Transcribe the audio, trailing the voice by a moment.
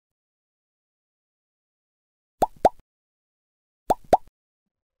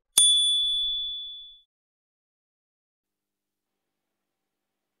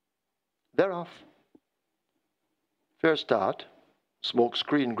They're off. Fair start.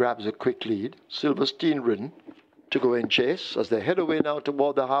 Smokescreen grabs a quick lead. Silverstein ridden to go in chase as they head away now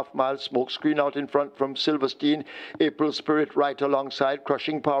toward the half-mile. Smokescreen out in front from Silverstein. April Spirit right alongside.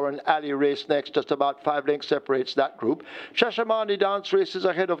 Crushing Power and Alley race next. Just about 5 lengths separates that group. Shashamani Dance races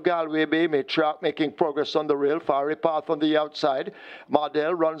ahead of Galway Bay. Matriarch making progress on the rail. Fiery Path on the outside.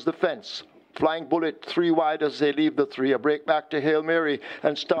 Mardell runs the fence. Flying Bullet 3 wide as they leave the 3. A break back to Hail Mary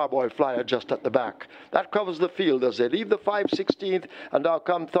and Starboy Flyer just at the back. That covers the field as they leave the 5/16th and now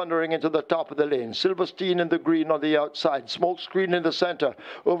come thundering into the top of the lane. Silverstein in the green on the outside. Smokescreen in the center.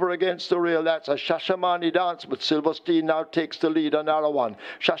 Over against the rail. That's a Shashamani Dance, but Silverstein now takes the lead, a narrow one.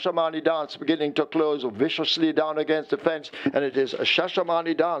 Shashamani Dance beginning to close viciously down against the fence, and it is a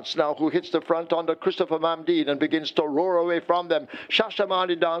Shashamani Dance now who hits the front under Christopher Mamdeen and begins to roar away from them.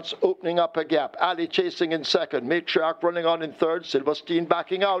 Shashamani Dance opening up a gap. Ali chasing in second. Matriarch running on in third. Silverstein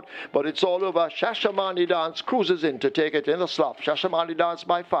backing out, but it's all over. Shashamani Dance cruises in to take it in the slot. Shashamani Dance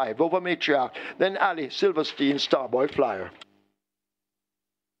by 5 over Matriarch. Then Ali, Silverstein, Starboy Flyer.